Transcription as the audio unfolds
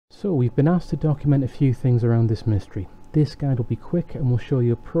So we've been asked to document a few things around this mystery. This guide will be quick and will show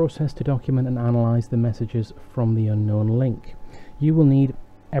you a process to document and analyze the messages from the unknown link. You will need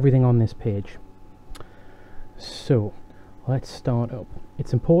everything on this page. So let's start up.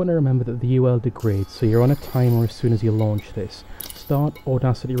 It's important to remember that the UL degrades, so you're on a timer as soon as you launch this. Start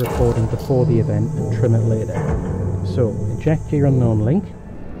Audacity recording before the event and trim it later. So eject your unknown link.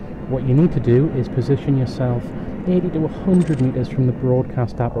 What you need to do is position yourself 80 to 100 meters from the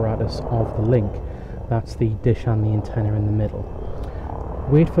broadcast apparatus of the link. That's the dish and the antenna in the middle.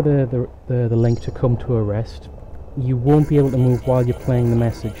 Wait for the link to come to a rest. You won't be able to move while you're playing the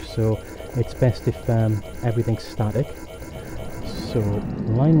message, so it's best if everything's static. So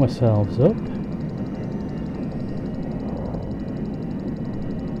line ourselves up.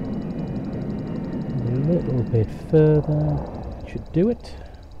 A little bit further, should do it.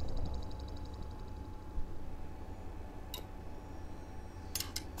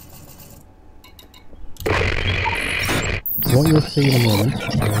 What you'll see in a moment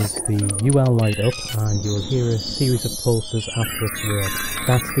is the UL light up and you'll hear a series of pulses after it's worked.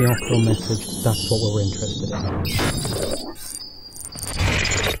 That's the Octal message, that's what we're interested in.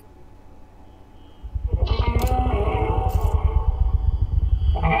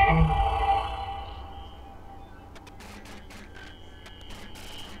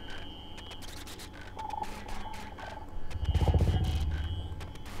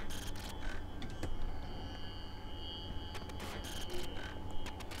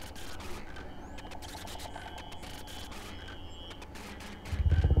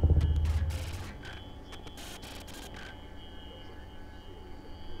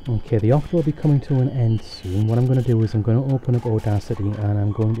 Okay, the Octal will be coming to an end soon. What I'm going to do is I'm going to open up Audacity and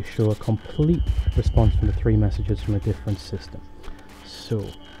I'm going to show a complete response from the three messages from a different system. So,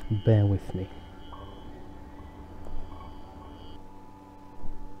 bear with me.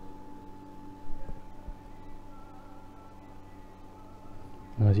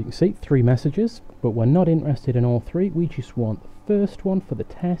 Now, as you can see, three messages, but we're not interested in all three. We just want the first one for the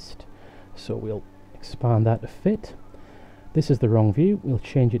test. So we'll expand that to fit. This is the wrong view, we'll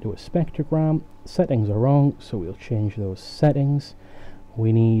change it to a spectrogram. Settings are wrong, so we'll change those settings.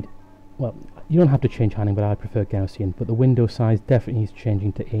 We need, well, you don't have to change handling, but I prefer Gaussian, but the window size definitely is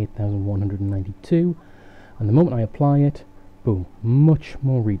changing to 8192. And the moment I apply it, boom, much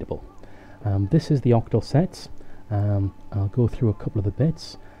more readable. This is the Octal sets. I'll go through a couple of the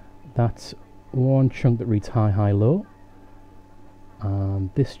bits. That's one chunk that reads high, high, low.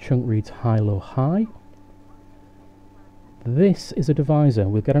 This chunk reads high, low, high. This is a divisor.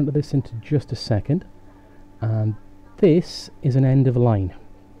 We'll get onto this into just a second. And this is an end of line.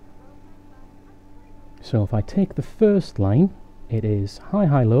 So if I take the first line, it is high,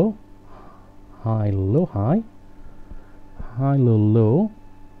 high, low, high, low, high, high, low, low,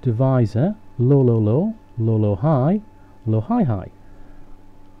 divisor, low, low, low, low, low, high, low, high, high.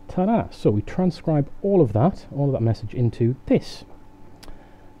 Ta-da! So we transcribe all of that message into this.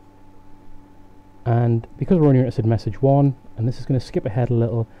 And because we're only interested in message 1, and this is going to skip ahead a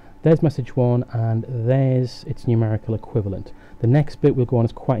little, there's message 1 and there's its numerical equivalent. The next bit we'll go on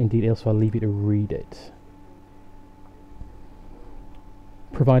is quite in detail, so I'll leave you to read it.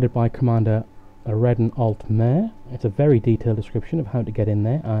 Provided by Commander Redden Alt-Mer. It's a very detailed description of how to get in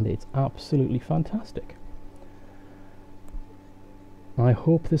there, and it's absolutely fantastic. I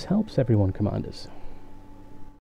hope this helps everyone, Commanders.